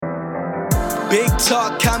Big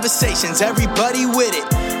talk conversations, everybody with it.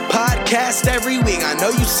 Podcast every week, I know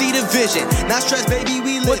you see the vision. Not stress, baby,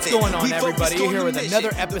 we live it. What's going on, everybody? You're here with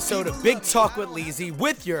another episode of Big Talk with Leezy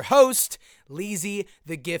with your host, Leezy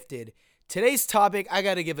the Gifted. Today's topic, I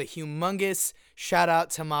got to give a humongous shout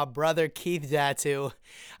out to my brother, Keith Datu.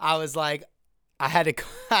 I was like, I had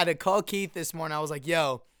to call Keith this morning. I was like,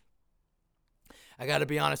 yo, I got to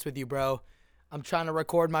be honest with you, bro. I'm trying to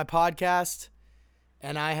record my podcast,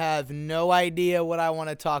 and I have no idea what I want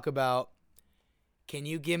to talk about. Can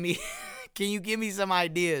you give me some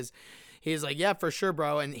ideas? He's like, yeah, for sure,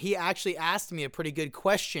 bro. And he actually asked me a pretty good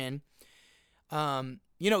question. I'll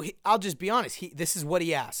just be honest. This is what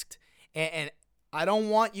he asked. And I don't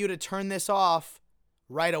want you to turn this off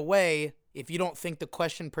right away if you don't think the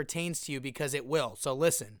question pertains to you, because it will. So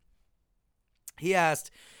listen. He asked,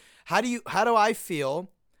 how do I feel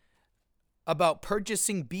about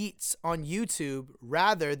purchasing beats on YouTube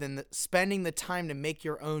rather than spending the time to make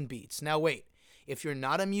your own beats? Now wait, if you're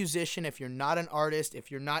not a musician, if you're not an artist, if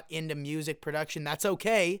you're not into music production, that's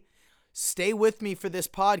okay. Stay with me for this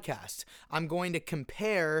podcast. I'm going to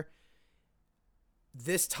compare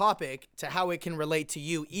this topic to how it can relate to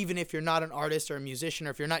you, even if you're not an artist or a musician, or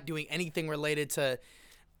if you're not doing anything related to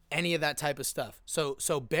any of that type of stuff.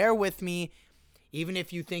 So bear with me, even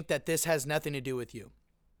if you think that this has nothing to do with you.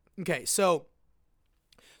 Okay, so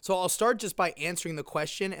I'll start just by answering the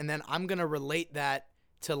question, and then I'm going to relate that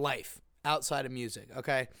to life outside of music,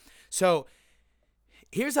 okay? So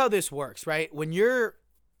here's how this works, right? When you're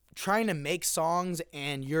trying to make songs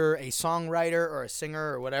and you're a songwriter or a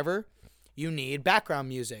singer or whatever, you need background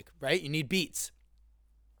music, right? You need beats.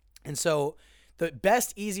 And so the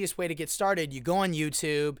best, easiest way to get started, you go on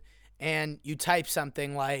YouTube and you type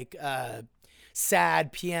something like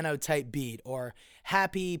sad piano type beat, or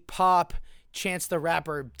happy pop Chance the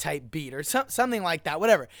Rapper type beat, or something like that,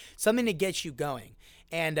 whatever. Something to get you going.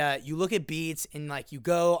 And you look at beats and like you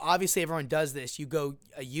go, obviously everyone does this, you go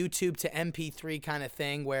a YouTube to MP3 kind of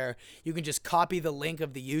thing where you can just copy the link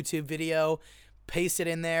of the YouTube video, paste it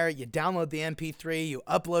in there, you download the MP3, you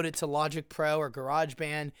upload it to Logic Pro or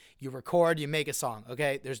GarageBand, you record, you make a song,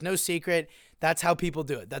 okay? There's no secret. That's how people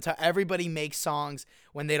do it. That's how everybody makes songs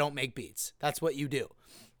when they don't make beats. That's what you do.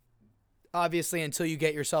 Obviously, until you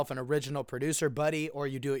get yourself an original producer buddy or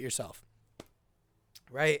you do it yourself,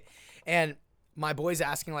 right? And my boy's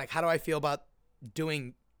asking, like, how do I feel about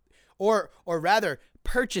doing, or rather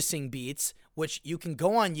purchasing beats, which you can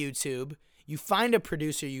go on YouTube, you find a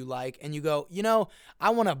producer you like, and you go, I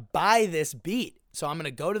want to buy this beat. So I'm going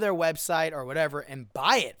to go to their website or whatever and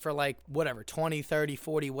buy it for like whatever, 20, 30,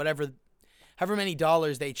 40, whatever, however many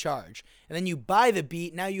dollars they charge. And then you buy the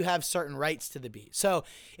beat. Now you have certain rights to the beat. So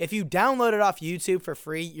if you download it off YouTube for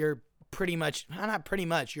free, you're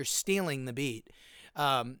you're stealing the beat.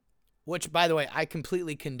 Which, by the way, I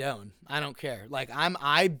completely condone. I don't care. Like,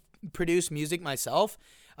 I produce music myself.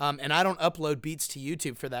 And I don't upload beats to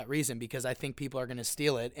YouTube for that reason, because I think people are going to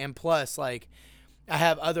steal it. And plus, like, I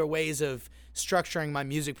have other ways of structuring my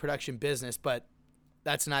music production business, but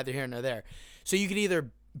that's neither here nor there. So you could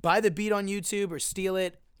either buy the beat on YouTube or steal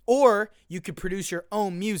it, or you could produce your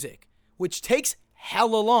own music, which takes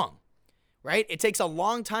hella long, right? It takes a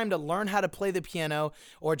long time to learn how to play the piano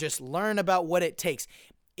or just learn about what it takes.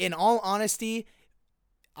 In all honesty,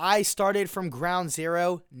 I started from ground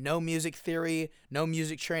zero, no music theory, no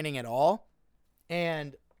music training at all.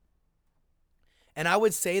 And I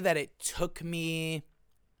would say that it took me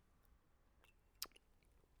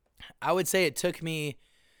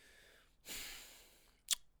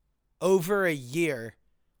over a year.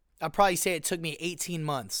 I'd probably say it took me 18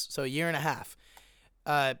 months, so a year and a half,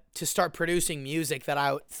 to start producing music that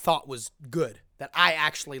I thought was good, that I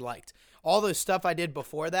actually liked. All the stuff I did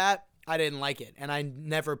before that, I didn't like it, and I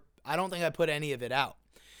don't think I put any of it out.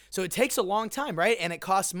 So it takes a long time, right? And it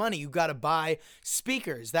costs money. You got to buy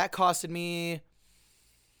speakers. That costed me,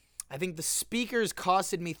 I think the speakers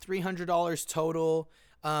costed me $300 total.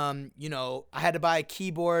 I had to buy a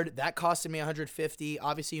keyboard. That costed me $150.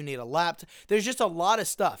 Obviously, you need a laptop. There's just a lot of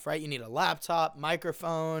stuff, right? You need a laptop,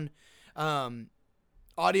 microphone,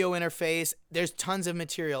 audio interface. There's tons of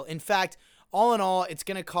material. In fact, all in all, it's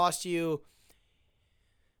going to cost you,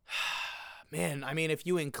 man, I mean, if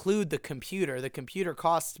you include the computer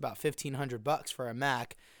costs about $1,500 for a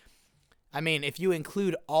Mac. I mean, if you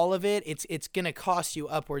include all of it, it's going to cost you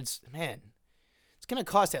upwards, man, it's going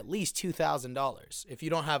to cost at least $2,000 if you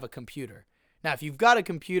don't have a computer. Now, if you've got a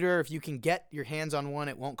computer, if you can get your hands on one,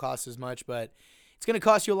 it won't cost as much, but it's going to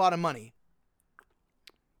cost you a lot of money.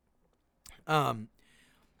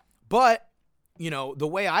 But, the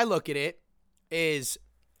way I look at it is,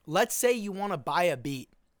 let's say you want to buy a beat.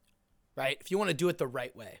 right? If you want to do it the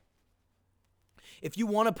right way. If you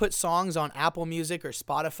want to put songs on Apple Music or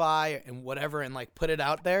Spotify and whatever and like put it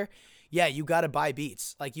out there, yeah, you got to buy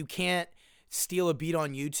beats. Like you can't steal a beat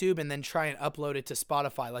on YouTube and then try and upload it to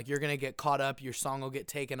Spotify. Like you're going to get caught up. Your song will get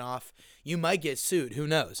taken off. You might get sued. Who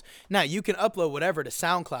knows? Now you can upload whatever to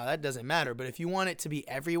SoundCloud. That doesn't matter. But if you want it to be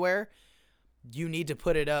everywhere, you need to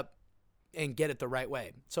put it up and get it the right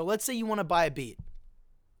way. So let's say you want to buy a beat.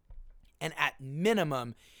 And at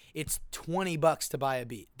minimum, it's $20 to buy a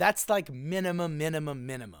beat. That's like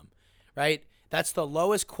minimum, right? That's the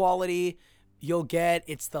lowest quality you'll get.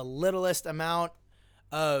 It's the littlest amount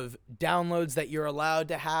of downloads that you're allowed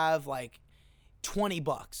to have, like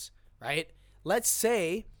 $20, right? Let's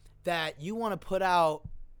say that you want to put out,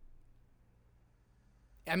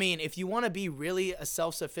 I mean, if you want to be really a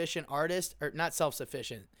self-sufficient artist, or not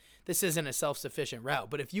self-sufficient, this isn't a self-sufficient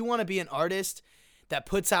route, but if you want to be an artist that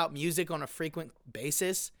puts out music on a frequent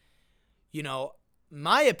basis, you know,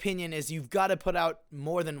 my opinion is you've got to put out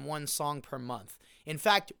more than one song per month. In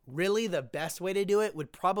fact, really the best way to do it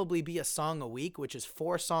would probably be a song a week, which is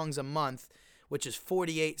 4 songs a month, which is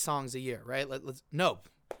 48 songs a year, right? No,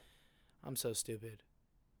 I'm so stupid.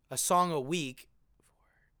 A song a week.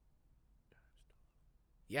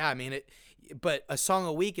 Yeah, I mean but a song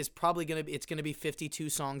a week is probably going to be 52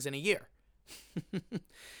 songs in a year.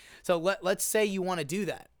 So let's say you want to do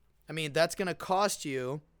that. I mean, that's going to cost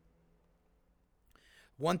you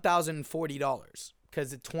 $1,040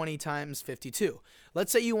 because it's 20 times 52.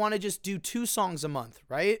 Let's say you want to just do 2 songs a month,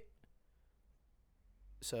 right?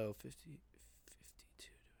 So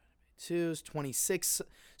 52 is 26.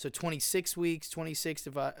 So 26 weeks, 26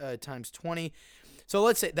 times 20. So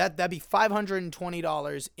let's say that'd be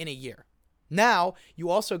 $520 in a year. Now, you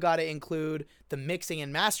also got to include the mixing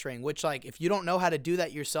and mastering, which, like, if you don't know how to do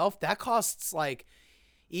that yourself, that costs, like,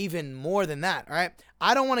 even more than that, all right?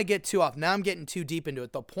 I don't want to get too off. Now I'm getting too deep into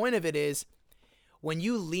it. The point of it is when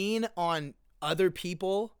you lean on other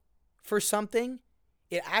people for something,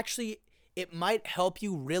 it might help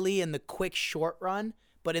you really in the quick short run,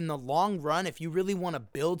 but in the long run, if you really want to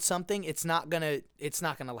build something, it's not going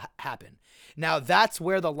to happen. Now, that's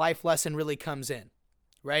where the life lesson really comes in.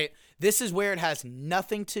 Right? This is where it has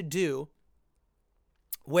nothing to do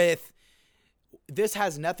with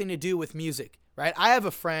music, right? I have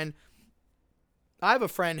a friend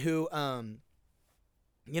who,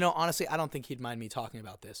 honestly, I don't think he'd mind me talking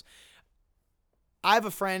about this. I have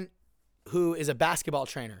a friend who is a basketball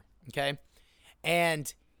trainer, okay?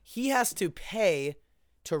 And he has to pay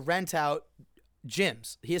to rent out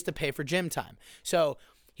gyms. He has to pay for gym time. So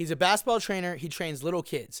he's a basketball trainer. He trains little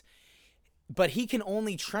kids. But he can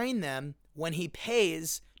only train them when he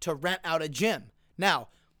pays to rent out a gym. Now,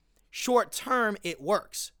 short term, it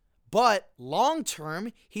works. But long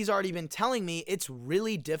term, he's already been telling me it's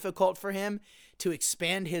really difficult for him to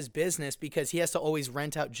expand his business because he has to always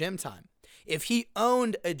rent out gym time. If he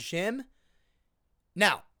owned a gym,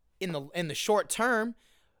 now, in the short term,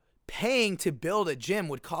 paying to build a gym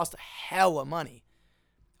would cost a hell of money.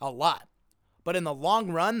 A lot. But in the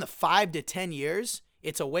long run, the 5 to 10 years,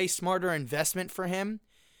 it's a way smarter investment for him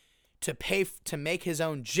to pay to make his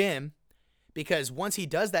own gym, because once he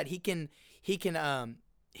does that, he can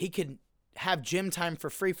have gym time for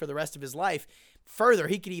free for the rest of his life. Further,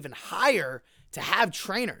 he could even hire to have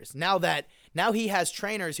trainers. Now he has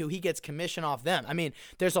trainers who he gets commission off them. I mean,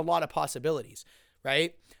 there's a lot of possibilities,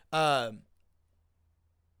 right? For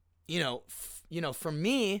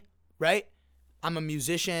me, right? I'm a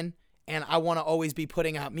musician and I want to always be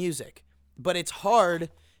putting out music. But it's hard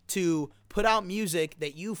to put out music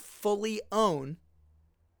that you fully own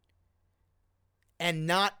and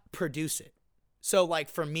not produce it. So, like,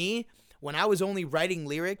 for me, when I was only writing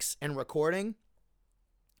lyrics and recording,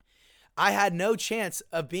 I had no chance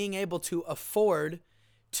of being able to afford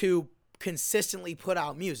to consistently put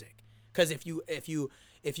out music. Because if you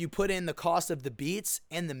put in the cost of the beats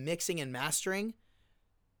and the mixing and mastering,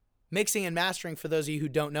 for those of you who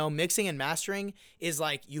don't know, mixing and mastering is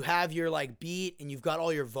like you have your like beat and you've got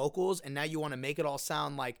all your vocals, and now you want to make it all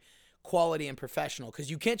sound like quality and professional, because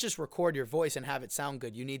you can't just record your voice and have it sound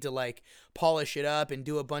good. You need to like polish it up and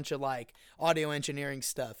do a bunch of like audio engineering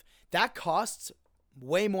stuff. That costs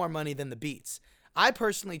way more money than the beats. I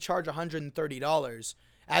personally charge $130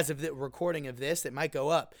 as of the recording of this. It might go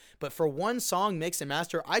up, but for one song mix and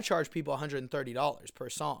master, I charge people $130 per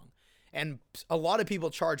song. And a lot of people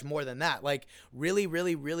charge more than that. Like really,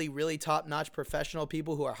 really, really, really top-notch professional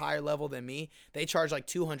people who are higher level than me, they charge like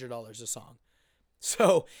 $200 a song.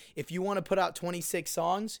 So if you want to put out 26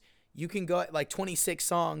 songs, you can go like 26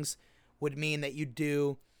 songs would mean that you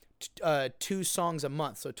do 2 songs a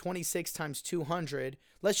month. So 26 times 200,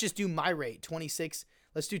 let's just do my rate, 26.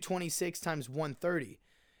 Let's do 26 times 130.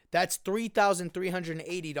 That's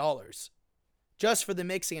 $3,380 just for the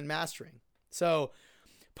mixing and mastering. So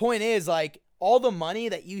point is, like, all the money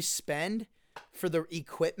that you spend for the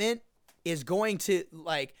equipment is going to,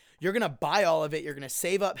 like, you're going to buy all of it. You're going to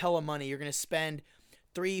save up hella money. You're going to spend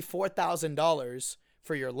 $3,000-$4,000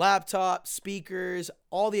 for your laptop, speakers,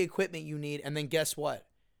 all the equipment you need. And then guess what?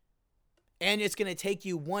 And it's going to take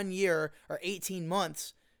you 1 year or 18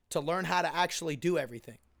 months to learn how to actually do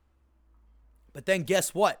everything. But then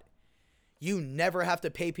guess what? You never have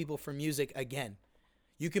to pay people for music again.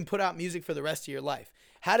 You can put out music for the rest of your life.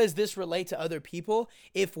 How does this relate to other people?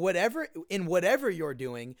 If whatever you're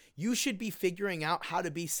doing, you should be figuring out how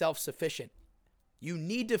to be self-sufficient. You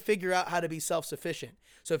need to figure out how to be self-sufficient.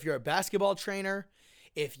 So if you're a basketball trainer,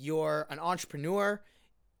 if you're an entrepreneur,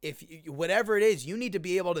 whatever it is, you need to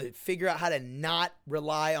be able to figure out how to not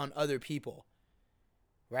rely on other people,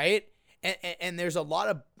 right? And there's a lot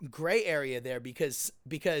of gray area there because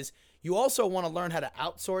you also want to learn how to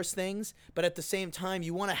outsource things, but at the same time,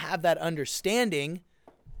 you want to have that understanding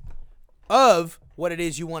of what it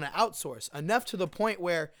is you want to outsource, enough to the point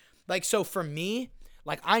where, like, so for me,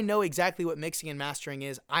 like, I know exactly what mixing and mastering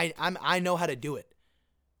is. I know how to do it,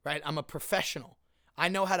 right? I'm a professional. I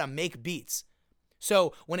know how to make beats.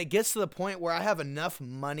 So when it gets to the point where I have enough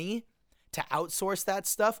money to outsource that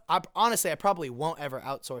stuff, honestly, I probably won't ever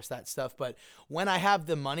outsource that stuff. But when I have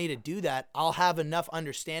the money to do that, I'll have enough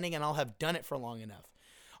understanding and I'll have done it for long enough.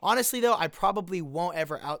 Honestly, though, I probably won't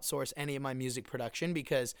ever outsource any of my music production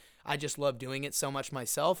because I just love doing it so much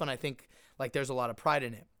myself. And I think, like, there's a lot of pride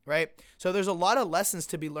in it, right? So there's a lot of lessons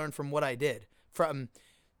to be learned from what I did, from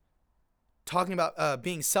talking about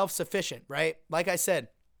being self-sufficient, right? Like I said,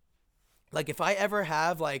 like, if I ever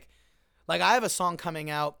have, like I have a song coming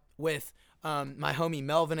out with my homie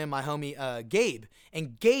Melvin and my homie Gabe.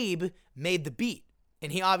 And Gabe made the beat.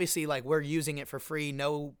 And he obviously, like, we're using it for free,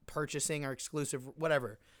 no purchasing or exclusive,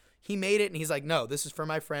 whatever. He made it and he's like, no, this is for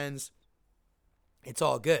my friends. It's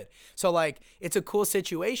all good. So, like, it's a cool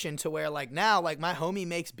situation to where, like, now, like, my homie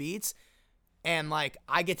makes beats and, like,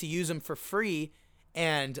 I get to use them for free.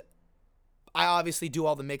 And I obviously do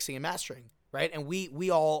all the mixing and mastering, right? And we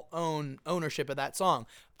all own ownership of that song.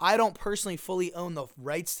 I don't personally fully own the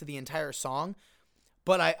rights to the entire song,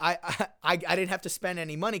 but I didn't have to spend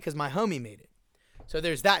any money because my homie made it. So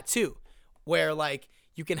there's that too, where, like,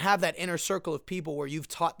 you can have that inner circle of people where you've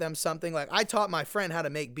taught them something. Like, I taught my friend how to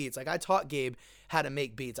make beats. Like, I taught Gabe how to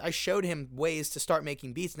make beats. I showed him ways to start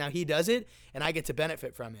making beats. Now he does it and I get to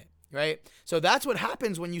benefit from it, right? So that's what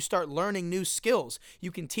happens when you start learning new skills.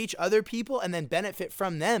 You can teach other people and then benefit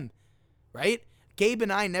from them, right? Gabe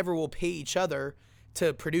and I never will pay each other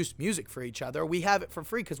to produce music for each other. We have it for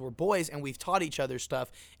free because we're boys and we've taught each other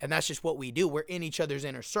stuff, and that's just what we do. We're in each other's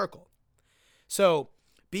inner circle. So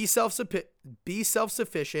be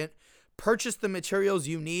self-sufficient. Purchase the materials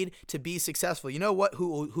you need to be successful. You know what?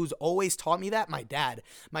 Who's always taught me that? My dad.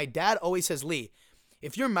 My dad always says, Lee,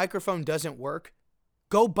 if your microphone doesn't work,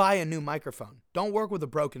 go buy a new microphone. Don't work with a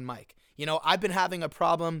broken mic. You know, I've been having a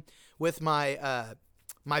problem with my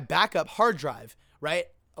my backup hard drive, right?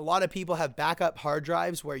 A lot of people have backup hard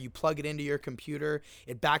drives where you plug it into your computer,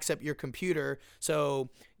 it backs up your computer. So,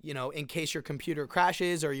 you know, in case your computer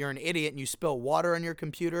crashes or you're an idiot and you spill water on your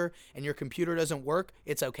computer and your computer doesn't work,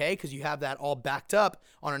 it's okay because you have that all backed up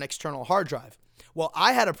on an external hard drive. Well,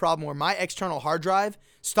 I had a problem where my external hard drive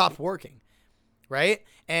stopped working, right?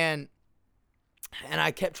 And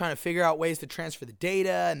I kept trying to figure out ways to transfer the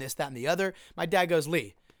data and this, that, and the other. My dad goes,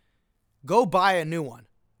 Lee, go buy a new one.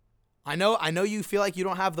 I know you feel like you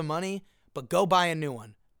don't have the money, but go buy a new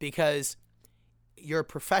one because you're a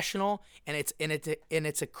professional and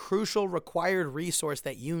it's a crucial required resource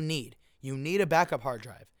that you need. You need a backup hard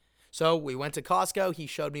drive. So we went to Costco. He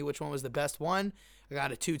showed me which one was the best one. I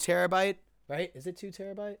got a 2 terabyte, right? Is it 2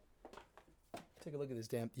 terabyte? Take a look at this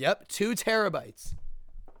damn. Yep, 2 terabytes.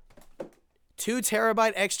 2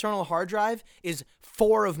 terabyte external hard drive is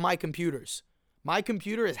 4 of my computers. My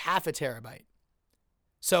computer is half a terabyte.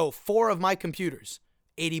 So 4 of my computers,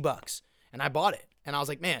 $80. And I bought it. And I was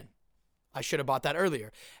like, man, I should have bought that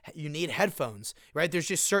earlier. You need headphones, right? There's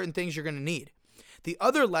just certain things you're going to need. The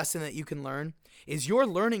other lesson that you can learn is you're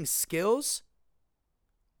learning skills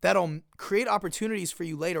that'll create opportunities for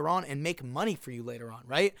you later on and make money for you later on,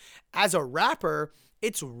 right? As a rapper,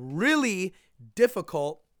 it's really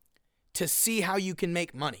difficult to see how you can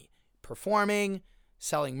make money. Performing,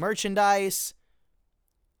 selling merchandise,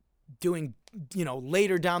 doing, you know,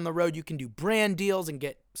 later down the road, you can do brand deals and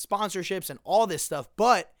get sponsorships and all this stuff.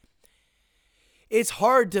 But it's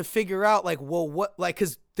hard to figure out, like, well, what, like,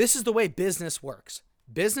 because this is the way business works.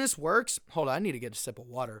 Business works. Hold on, I need to get a sip of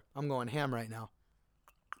water. I'm going ham right now.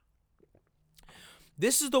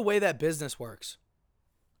 This is the way that business works.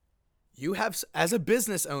 You have, as a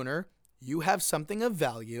business owner, you have something of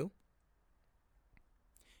value.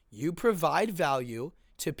 You provide value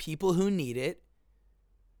to people who need it,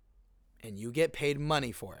 and you get paid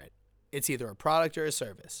money for it. It's either a product or a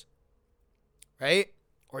service, right?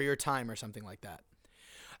 Or your time or something like that.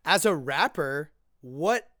 As a rapper,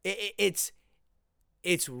 it's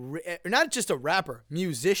not just a rapper,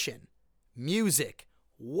 musician, music.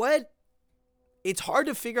 It's hard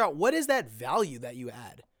to figure out what is that value that you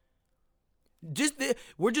add.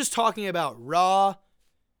 We're just talking about raw,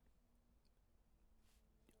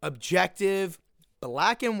 objective,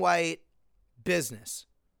 black and white business.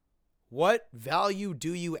 What value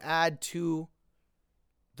do you add to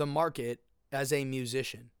the market as a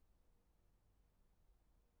musician?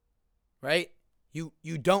 Right? You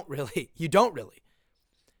don't really.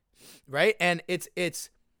 Right? And it's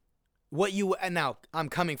what you, and now I'm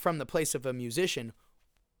coming from the place of a musician.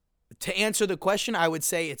 To answer the question, I would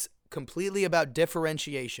say it's completely about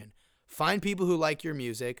differentiation. Find people who like your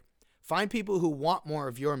music, find people who want more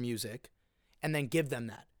of your music, and then give them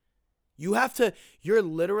that. You're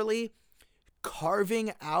literally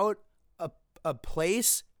carving out a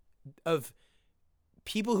place of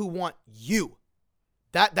people who want you.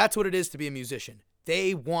 That's what it is to be a musician.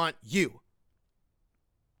 They want you.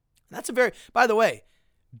 By the way,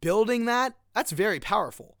 building that's very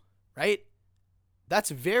powerful, right?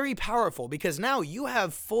 That's very powerful because now you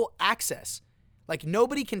have full access. Like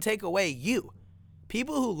nobody can take away you.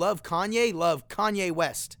 People who love Kanye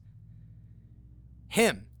West.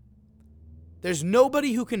 Him. There's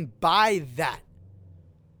nobody who can buy that.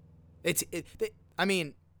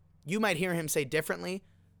 You might hear him say differently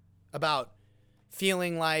about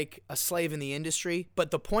feeling like a slave in the industry,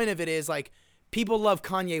 but the point of it is like people love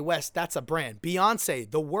Kanye West. That's a brand. Beyonce,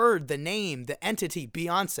 the word, the name, the entity,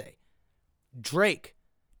 Beyonce. Drake,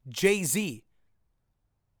 Jay-Z.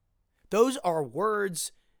 Those are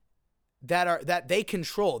words that they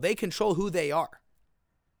control. They control who they are.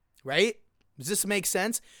 Right? Does this make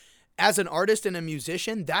sense? As an artist and a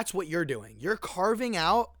musician, that's what you're doing. You're carving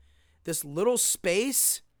out this little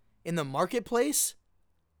space in the marketplace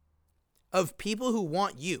of people who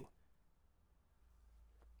want you.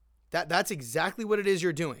 That's exactly what it is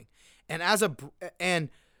you're doing. And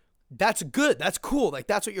that's good. That's cool. Like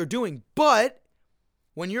that's what you're doing. But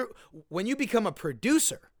when you become a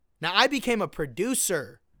producer, now I became a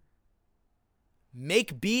producer,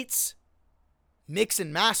 make beats, mix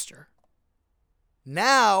and master.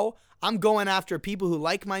 Now I'm going after people who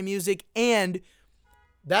like my music, and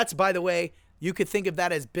that's, by the way, you could think of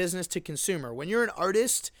that as business to consumer. When you're an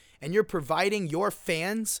artist and you're providing your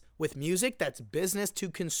fans with music, that's business to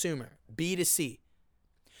consumer, B2C.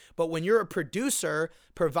 But when you're a producer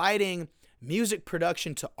providing music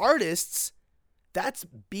production to artists, that's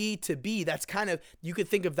B2B. That's kind of, you could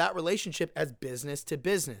think of that relationship as business to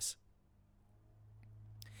business.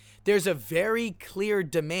 There's a very clear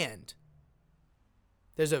demand.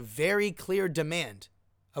 There's a very clear demand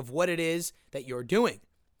of what it is that you're doing.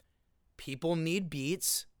 People need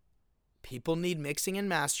beats. People need mixing and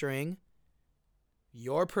mastering.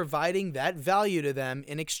 You're providing that value to them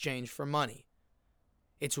in exchange for money.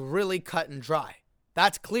 It's really cut and dry.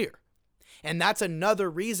 That's clear. And that's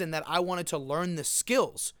another reason that I wanted to learn the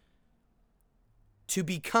skills to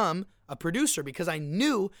become a producer, because I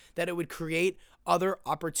knew that it would create other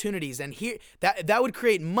opportunities, and that would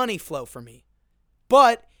create money flow for me.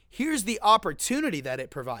 But here's the opportunity that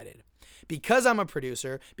it provided. Because I'm a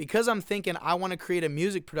producer, because I'm thinking I want to create a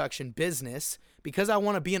music production business, because I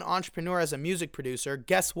want to be an entrepreneur as a music producer,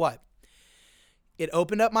 guess what? It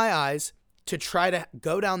opened up my eyes to try to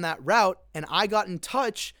go down that route, and I got in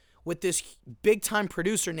touch with this big-time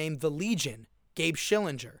producer named The Legion, Gabe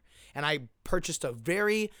Schillinger, and I purchased a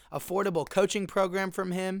very affordable coaching program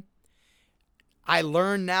from him. I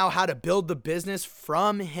learned now how to build the business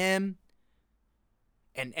from him.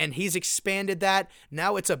 And he's expanded that.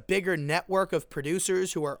 Now it's a bigger network of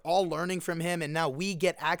producers who are all learning from him, and now we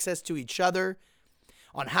get access to each other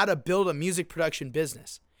on how to build a music production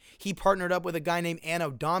business. He partnered up with a guy named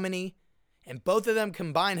Anno Domini, and both of them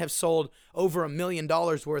combined have sold over $1 million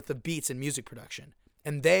worth of beats in music production.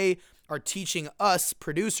 And they are teaching us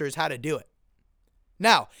producers how to do it.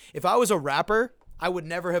 Now, if I was a rapper, I would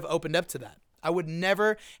never have opened up to that. I would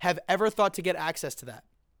never have ever thought to get access to that.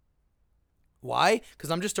 Why?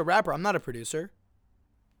 Because I'm just a rapper. I'm not a producer.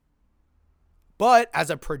 But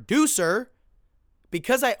as a producer,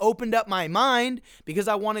 because I opened up my mind, because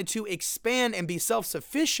I wanted to expand and be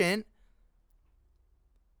self-sufficient,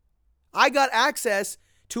 I got access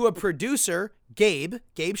to a producer, Gabe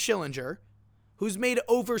Schillinger, who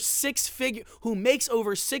makes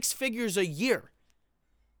over 6 figures a year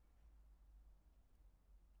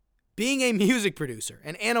being a music producer,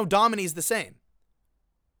 and Anno Domini's the same.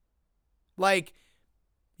 Like,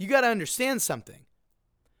 you got to understand something.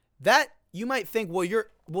 That you might think,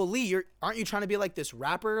 Lee, aren't you trying to be like this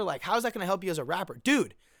rapper? Like, how's that going to help you as a rapper?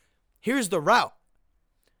 Dude, here's the route.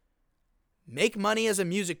 Make money as a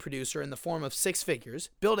music producer in the form of 6 figures.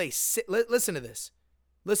 Listen to this.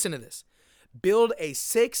 Build a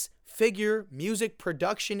 6-figure music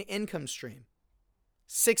production income stream.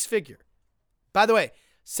 6-figure. By the way,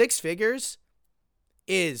 6 figures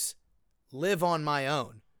is live on my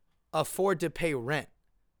own, afford to pay rent,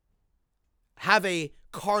 have a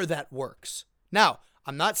car that works. Now,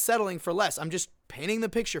 I'm not settling for less. I'm just painting the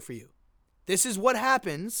picture for you. This is what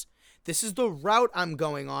happens. This is the route I'm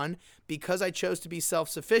going on because I chose to be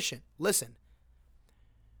self-sufficient. Listen,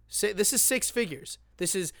 this is 6 figures.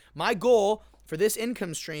 This is my goal for this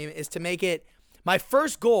income stream is to make it. My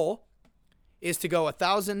first goal is to go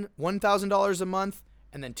 $1,000 a month,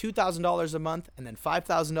 and then $2,000 a month, and then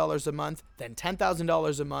 $5,000 a month, then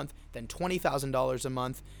 $10,000 a month, then $20,000 a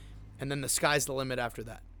month, and then the sky's the limit after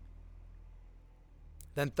that.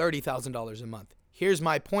 Then $30,000 a month. Here's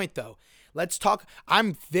my point, though. Let's talk.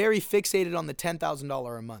 I'm very fixated on the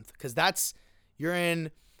 $10,000 a month because you're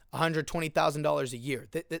in $120,000 a year.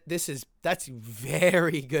 That's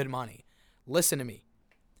very good money. Listen to me.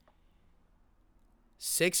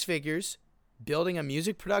 6 figures, building a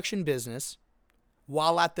music production business,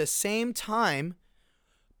 while at the same time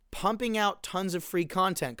pumping out tons of free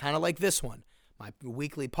content, kind of like this one. My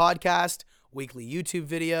weekly podcast, weekly YouTube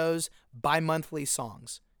videos, bi-monthly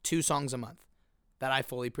songs, 2 songs a month that I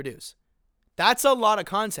fully produce. That's a lot of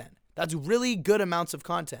content. That's really good amounts of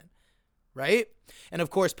content, right? And of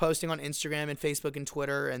course, posting on Instagram and Facebook and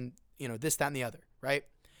Twitter and, this, that, and the other, right?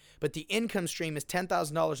 But the income stream is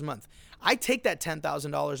 $10,000 a month. I take that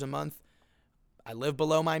 $10,000 a month. I live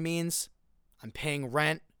below my means. I'm paying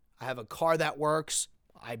rent. I have a car that works.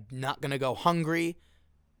 I'm not going to go hungry,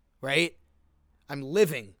 right? I'm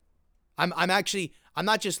living. I'm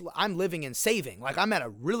living and saving. Like, I'm at a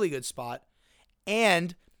really good spot.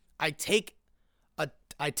 And I take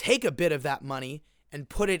a bit of that money and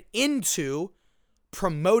put it into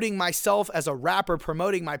promoting myself as a rapper,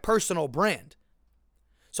 promoting my personal brand.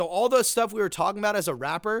 So all the stuff we were talking about as a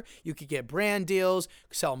rapper, you could get brand deals,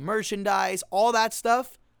 sell merchandise, all that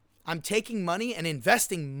stuff. I'm taking money and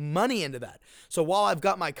investing money into that. So while I've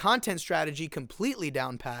got my content strategy completely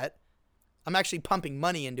down pat, I'm actually pumping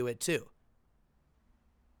money into it too.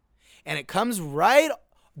 And it comes right,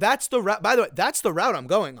 that's the route, by the way, that's the route I'm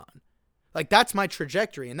going on. Like, that's my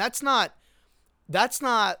trajectory. And that's not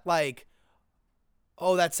like,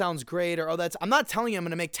 oh, that sounds great, or I'm not telling you I'm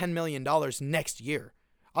going to make $10 million next year.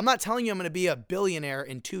 I'm not telling you I'm going to be a billionaire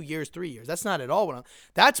in 2 years, 3 years. That's not at all.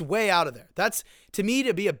 That's way out of there. That's, to me,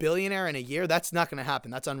 to be a billionaire in a year, that's not going to happen.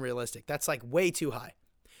 That's unrealistic. That's like way too high.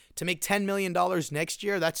 To make $10 million next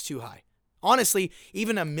year, that's too high. Honestly,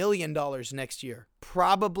 even $1 million next year,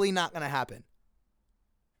 probably not going to happen.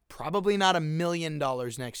 Probably not $1 million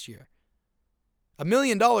next year. $1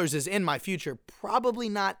 million is in my future, probably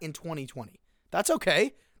not in 2020. That's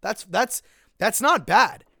okay. That's not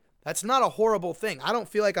bad. That's not a horrible thing. I don't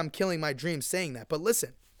feel like I'm killing my dreams saying that. But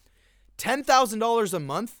listen, $10,000 a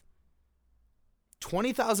month,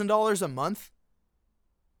 $20,000 a month,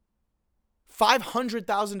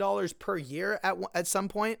 $500,000 per year at some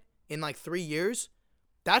point in like 3 years,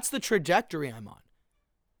 that's the trajectory I'm on.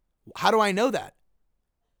 How do I know that?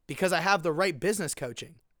 Because I have the right business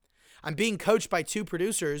coaching. I'm being coached by 2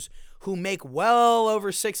 producers who make well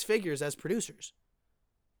over 6 figures as producers.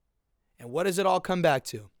 And what does it all come back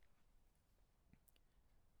to?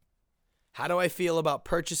 How do I feel about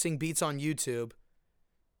purchasing beats on YouTube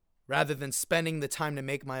rather than spending the time to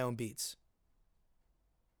make my own beats?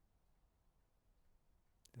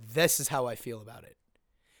 This is how I feel about it.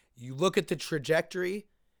 You look at the trajectory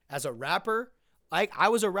as a rapper. Like, I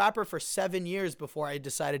was a rapper for 7 years before I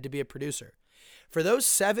decided to be a producer. For those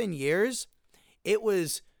 7 years, it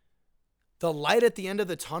was the light at the end of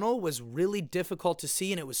the tunnel was really difficult to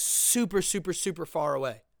see, and it was super, super, super far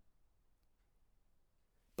away.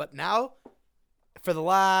 But now, for the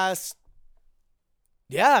last,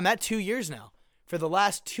 I'm at 2 years now. For the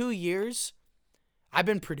last 2 years, I've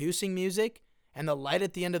been producing music, and the light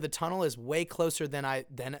at the end of the tunnel is way closer than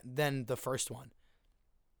the first one.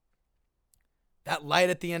 That light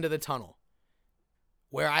at the end of the tunnel.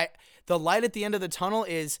 The light at the end of the tunnel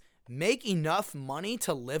is make enough money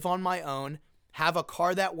to live on my own, have a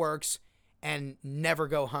car that works, and never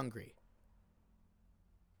go hungry.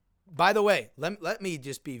 by the way, let me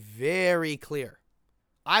just be very clear.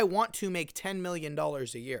 I want to make $10 million a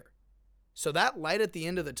year. So that light at the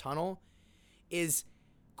end of the tunnel is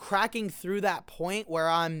cracking through that point where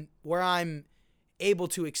I'm able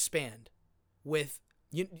to expand with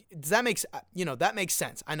you. Does that make that makes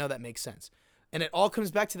sense? I know that makes sense. And it all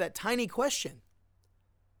comes back to that tiny question.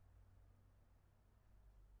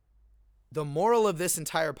 The moral of this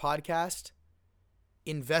entire podcast,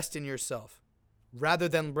 invest in yourself rather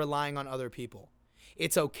than relying on other people.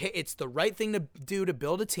 It's okay. It's the right thing to do to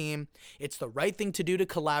build a team. It's the right thing to do to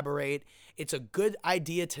collaborate. It's a good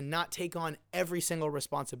idea to not take on every single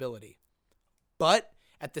responsibility. But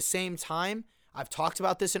at the same time, I've talked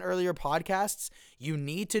about this in earlier podcasts, you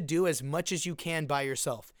need to do as much as you can by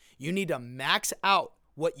yourself. You need to max out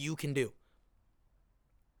what you can do.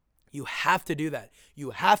 You have to do that.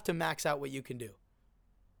 You have to max out what you can do.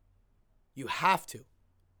 You have to.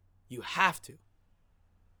 You have to.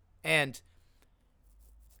 And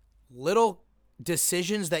little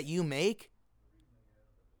decisions that you make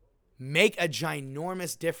a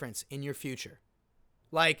ginormous difference in your future.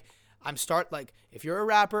 Like if you're a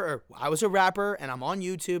rapper, or I was a rapper and I'm on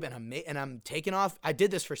YouTube and I'm taking off. I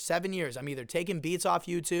did this for 7 years. I'm either taking beats off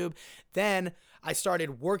YouTube, then I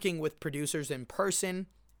started working with producers in person,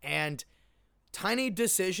 and tiny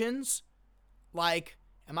decisions like,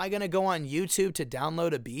 am I going to go on YouTube to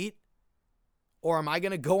download a beat? Or am I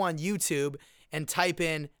going to go on YouTube and type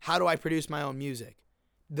in, how do I produce my own music?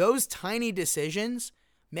 Those tiny decisions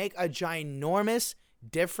make a ginormous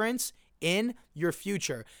difference in your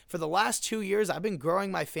future. For the last 2 years, I've been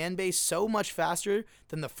growing my fan base so much faster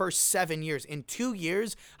than the first 7 years. In 2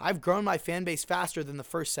 years, I've grown my fan base faster than the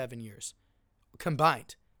first 7 years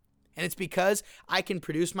combined. And it's because I can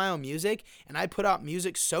produce my own music, and I put out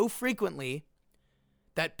music so frequently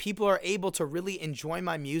that people are able to really enjoy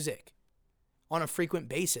my music on a frequent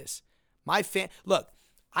basis. Look,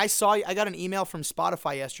 I got an email from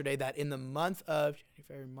Spotify yesterday that in the month of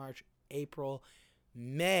February, March, April,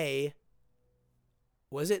 May,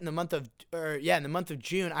 in the month of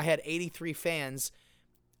June, I had 83 fans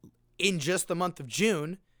in just the month of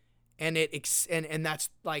June, and and that's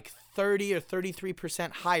like 30 or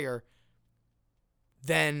 33% higher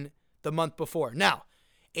than the month before. Now,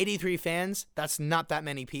 83 fans, that's not that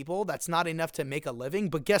many people. That's not enough to make a living,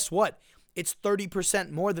 but guess what? It's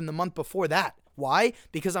 30% more than the month before that. Why?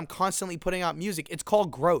 Because I'm constantly putting out music. It's called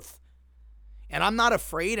growth. And I'm not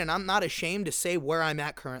afraid and I'm not ashamed to say where I'm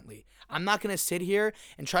at currently. I'm not going to sit here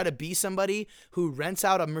and try to be somebody who rents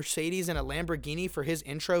out a Mercedes and a Lamborghini for his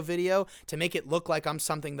intro video to make it look like I'm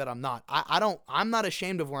something that I'm not. I'm not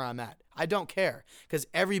ashamed of where I'm at. I don't care, because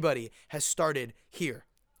everybody has started here.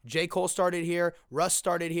 J. Cole started here. Russ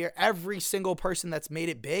started here. Every single person that's made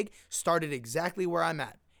it big started exactly where I'm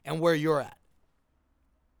at and where you're at.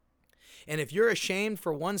 And if you're ashamed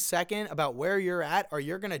for 1 second about where you're at, or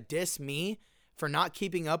you're going to diss me for not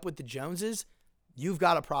keeping up with the Joneses, you've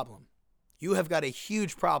got a problem. You have got a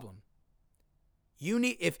huge problem. You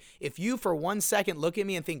need, if you for 1 second look at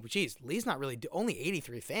me and think, geez, Lee's not really, only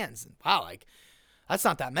 83 fans. Wow, like, that's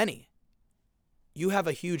not that many. You have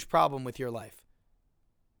a huge problem with your life.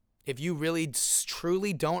 If you really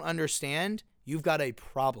truly don't understand, you've got a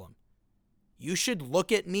problem. You should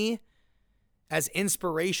look at me as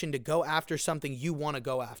inspiration to go after something you want to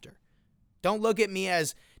go after. Don't look at me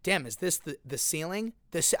as, damn, is this the ceiling?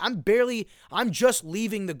 I'm just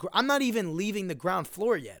leaving I'm not even leaving the ground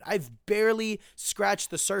floor yet. I've barely scratched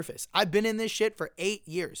the surface. I've been in this shit for 8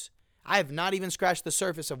 years. I have not even scratched the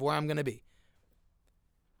surface of where I'm going to be.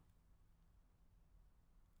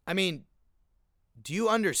 I mean, do you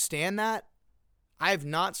understand that? I have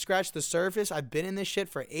not scratched the surface. I've been in this shit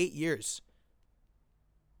for 8 years.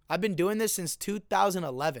 I've been doing this since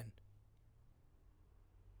 2011.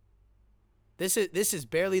 This is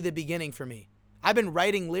barely the beginning for me. I've been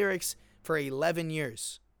writing lyrics for 11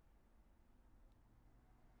 years.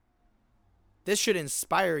 This should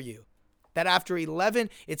inspire you. That after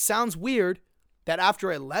 11, it sounds weird that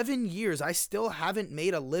after 11 years, I still haven't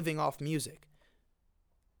made a living off music.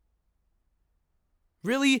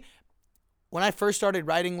 Really, when I first started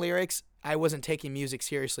writing lyrics, I wasn't taking music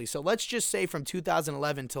seriously. So let's just say from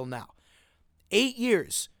 2011 till now. 8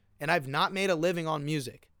 years, and I've not made a living on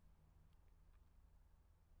music.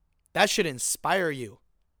 That should inspire you.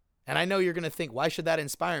 And I know you're going to think, why should that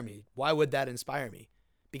inspire me? Why would that inspire me?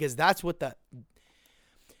 Because that's what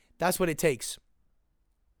it takes.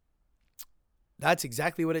 That's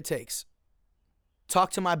exactly what it takes.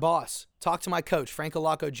 Talk to my boss. Talk to my coach, Frank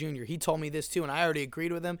Alaco Jr. He told me this too, and I already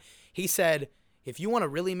agreed with him. He said, if you want to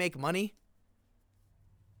really make money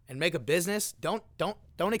and make a business, don't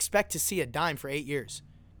expect to see a dime for 8 years.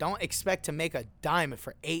 Don't expect to make a dime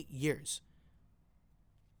for 8 years.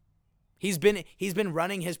 He's been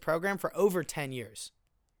running his program for over 10 years.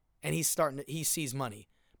 And he sees money.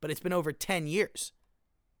 But it's been over 10 years.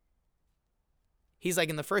 He's like,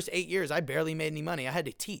 in the first 8 years, I barely made any money. I had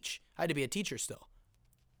to teach. I had to be a teacher still.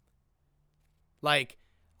 Like,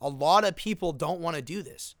 a lot of people don't want to do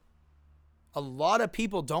this. A lot of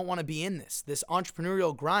people don't want to be in this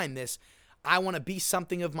entrepreneurial grind, I want to be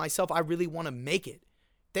something of myself. I really want to make it.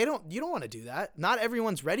 You don't want to do that. Not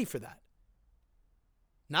everyone's ready for that.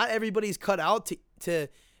 Not everybody's cut out to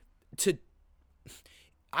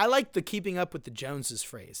I like the keeping up with the Joneses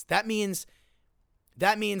phrase. That means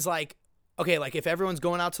like, okay, like if everyone's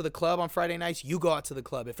going out to the club on Friday nights, you go out to the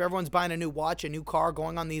club. If everyone's buying a new watch, a new car,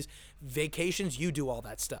 going on these vacations, you do all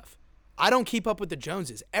that stuff. I don't keep up with the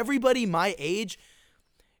Joneses. Everybody my age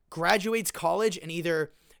graduates college and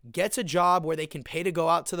either gets a job where they can pay to go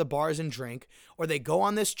out to the bars and drink, or they go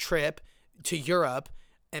on this trip to Europe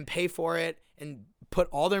and pay for it and put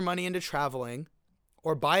all their money into traveling,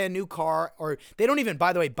 or buy a new car, or they don't even,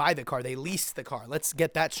 by the way, buy the car. They lease the car. Let's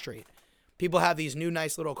get that straight. People have these new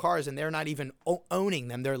nice little cars and they're not even owning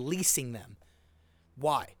them. They're leasing them.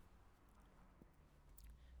 Why?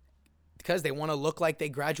 Because they want to look like they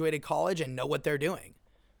graduated college and know what they're doing.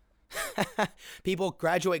 People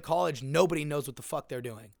graduate college, nobody knows what the fuck they're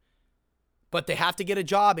doing. But they have to get a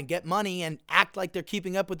job and get money and act like they're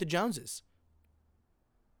keeping up with the Joneses.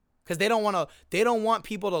 Because they don't want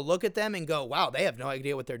people to look at them and go, wow, they have no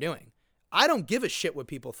idea what they're doing. I don't give a shit what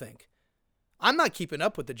people think. I'm not keeping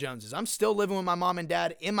up with the Joneses. I'm still living with my mom and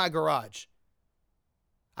dad in my garage.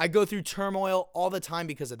 I go through turmoil all the time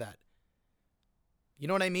because of that. You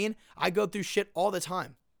know what I mean? I go through shit all the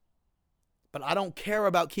time. But I don't care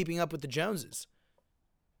about keeping up with the Joneses.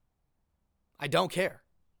 I don't care.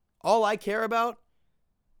 All I care about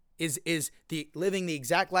is living the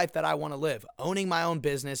exact life that I want to live, owning my own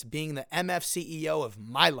business, being the MF CEO of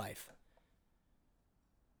my life.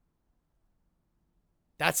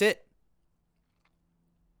 That's it.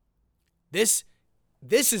 This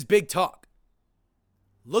is big talk.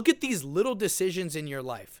 Look at these little decisions in your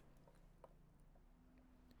life.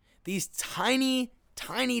 These tiny,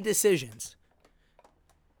 tiny decisions.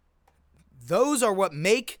 Those are what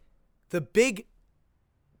make the big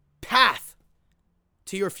path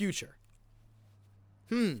to your future.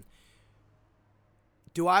 Do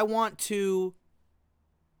I want to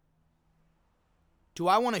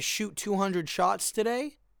shoot 200 shots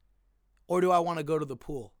today? Or do I want to go to the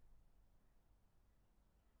pool?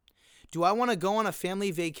 Do I want to go on a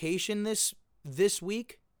family vacation this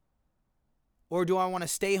week? Or do I want to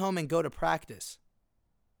stay home and go to practice?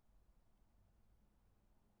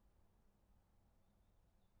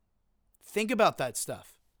 Think about that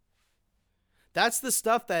stuff. That's the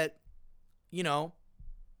stuff that,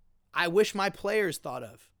 I wish my players thought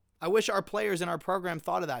of. I wish our players in our program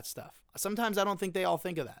thought of that stuff. Sometimes I don't think they all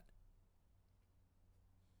think of that.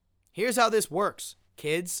 Here's how this works,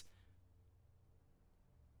 kids.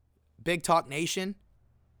 Big Talk Nation.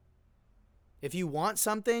 If you want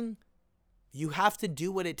something, you have to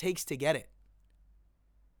do what it takes to get it.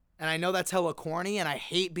 And I know that's hella corny, and I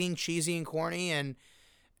hate being cheesy and corny and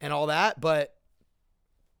all that, but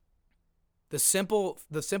the simple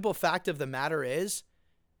fact of the matter is,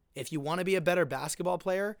 if you want to be a better basketball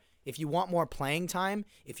player, if you want more playing time,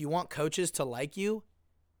 if you want coaches to like you,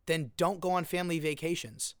 then don't go on family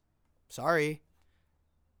vacations. Sorry.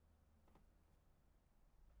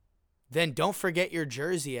 Then don't forget your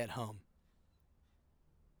jersey at home.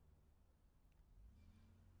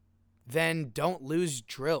 Then don't lose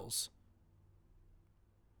drills.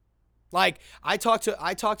 Like, I talked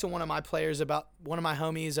to one of my players about one of my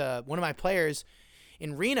homies, one of my players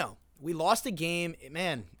in Reno. We lost a game,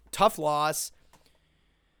 man, tough loss.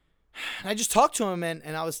 And I just talked to him and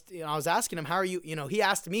I was asking him, how are you? He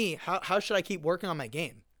asked me, how should I keep working on my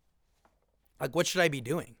game? Like, what should I be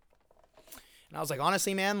doing? And I was like,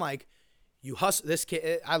 honestly, man, like, you hustle. This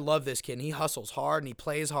kid, I love this kid. And he hustles hard and he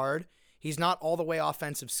plays hard. He's not all the way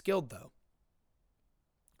offensive skilled, though.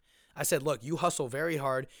 I said, look, you hustle very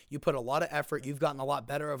hard. You put a lot of effort. You've gotten a lot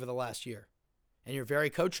better over the last year. And you're very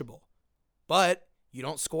coachable. But you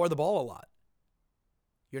don't score the ball a lot.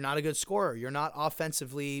 You're not a good scorer. You're not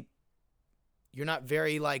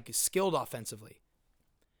very, skilled offensively.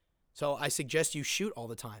 So I suggest you shoot all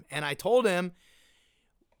the time. And I told him,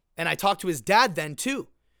 and I talked to his dad then, too.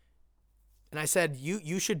 And I said,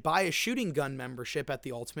 you should buy a shooting gun membership at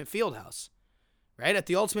the Ultimate Fieldhouse, right? At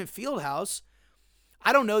the Ultimate Fieldhouse,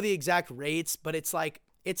 I don't know the exact rates, but it's like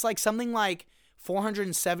something like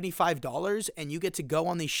 $475, and you get to go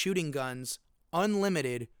on these shooting guns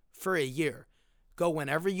unlimited for a year. Go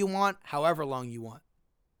whenever you want, however long you want.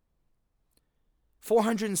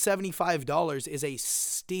 $475 is a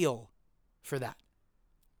steal for that.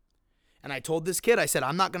 And I told this kid, I said,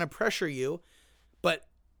 I'm not going to pressure you, but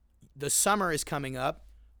the summer is coming up.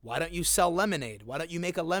 Why don't you sell lemonade? Why don't you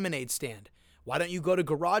make a lemonade stand? Why don't you go to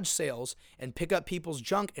garage sales and pick up people's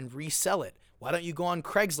junk and resell it? Why don't you go on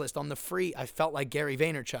Craigslist on the free? I felt like Gary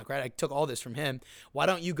Vaynerchuk, right? I took all this from him. Why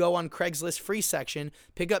don't you go on Craigslist free section,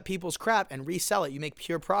 pick up people's crap and resell it? You make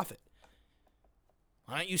pure profit.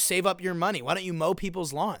 Why don't you save up your money? Why don't you mow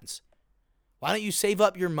people's lawns? Why don't you save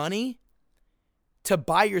up your money to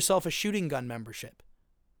buy yourself a shooting gun membership?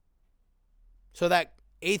 So that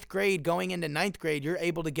 8th grade going into 9th grade, you're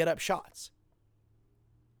able to get up shots.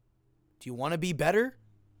 Do you want to be better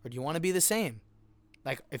or do you want to be the same?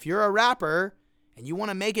 Like, if you're a rapper and you want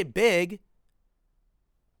to make it big,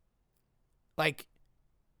 like,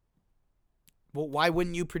 well, why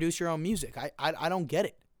wouldn't you produce your own music? I don't get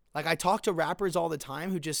it. Like, I talk to rappers all the time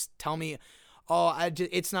who just tell me, oh,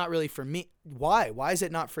 it's not really for me. Why? Why is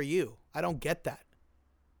it not for you? I don't get that.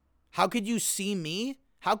 How could you see me?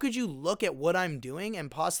 How could you look at what I'm doing and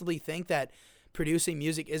possibly think that producing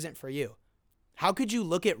music isn't for you? How could you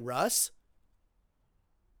look at Russ,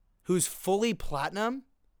 who's fully platinum,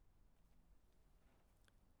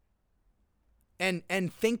 and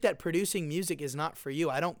think that producing music is not for you?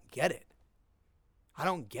 I don't get it. I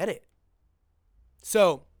don't get it.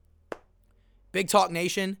 So, Big Talk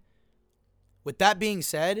Nation, with that being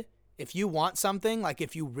said, if you want something, like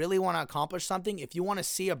if you really want to accomplish something, if you want to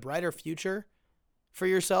see a brighter future for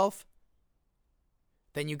yourself,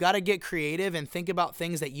 then you got to get creative and think about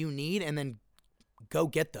things that you need and then go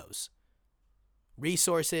get those.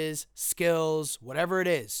 Resources, skills, whatever it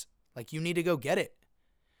is. Like, you need to go get it.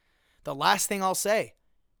 The last thing I'll say,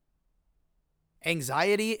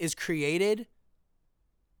 anxiety is created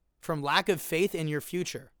from lack of faith in your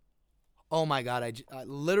future. Oh my God, I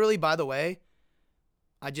literally, by the way,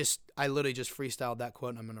 I literally just freestyled that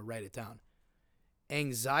quote and I'm going to write it down.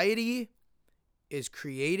 Anxiety is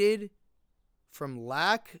created from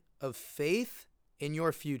lack of faith in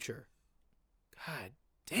your future. God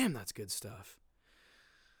damn, that's good stuff.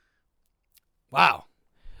 Wow.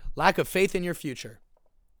 Lack of faith in your future.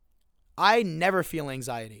 I never feel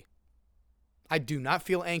anxiety. I do not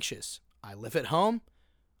feel anxious. I live at home.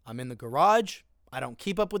 I'm in the garage. I don't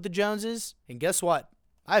keep up with the Joneses. And guess what?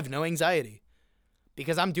 I have no anxiety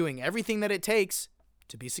because I'm doing everything that it takes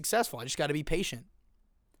to be successful. I just got to be patient.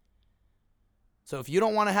 So if you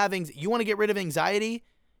don't want to have you want to get rid of anxiety,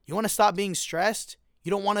 you want to stop being stressed, you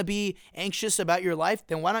don't want to be anxious about your life,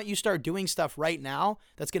 then why don't you start doing stuff right now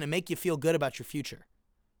that's going to make you feel good about your future?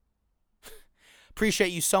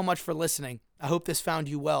 Appreciate you so much for listening. I hope this found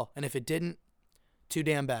you well. And if it didn't, too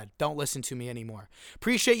damn bad. Don't listen to me anymore.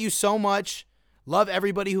 Appreciate you so much. Love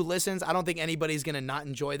everybody who listens. I don't think anybody's going to not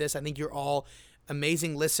enjoy this. I think you're all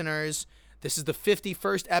amazing listeners. This is the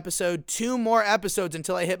 51st episode. 2 more episodes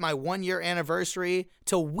until I hit my 1-year anniversary,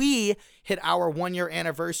 till we hit our 1-year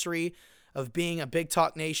anniversary of being a Big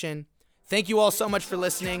Talk Nation. Thank you all so much for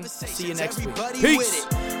listening. See you next week. Peace.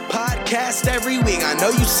 Podcast every week. I know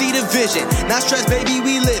you see the vision. Not stress, baby,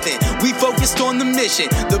 we living. We focused on the mission.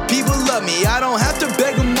 The people love me. I don't have to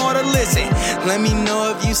beg them all to listen. Let me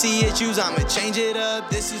know if you see issues. I'ma change it up.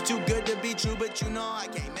 This is too good to be true, but you know I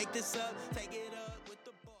can't make this up. Take it